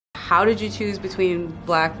How did you choose between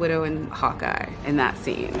Black Widow and Hawkeye in that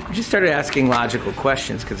scene? We just started asking logical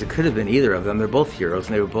questions because it could have been either of them. They're both heroes,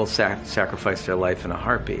 and they would both sacrifice their life in a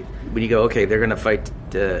heartbeat. When you go, okay, they're going to fight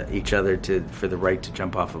each other for the right to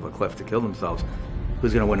jump off of a cliff to kill themselves,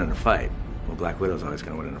 who's going to win in a fight? Well, Black Widow's always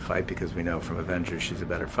going to win in a fight because we know from Avengers she's a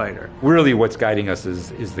better fighter. Really what's guiding us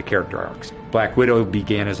is the character arcs. Black Widow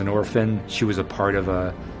began as an orphan. She was a part of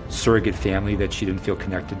a surrogate family that she didn't feel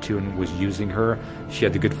connected to and was using her. She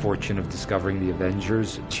had the good fortune of discovering the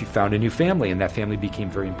Avengers. She found a new family, and that family became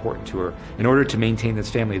very important to her. In order to maintain this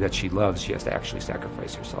family that she loves, she has to actually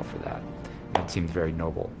sacrifice herself for that. That seemed very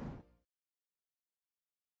noble.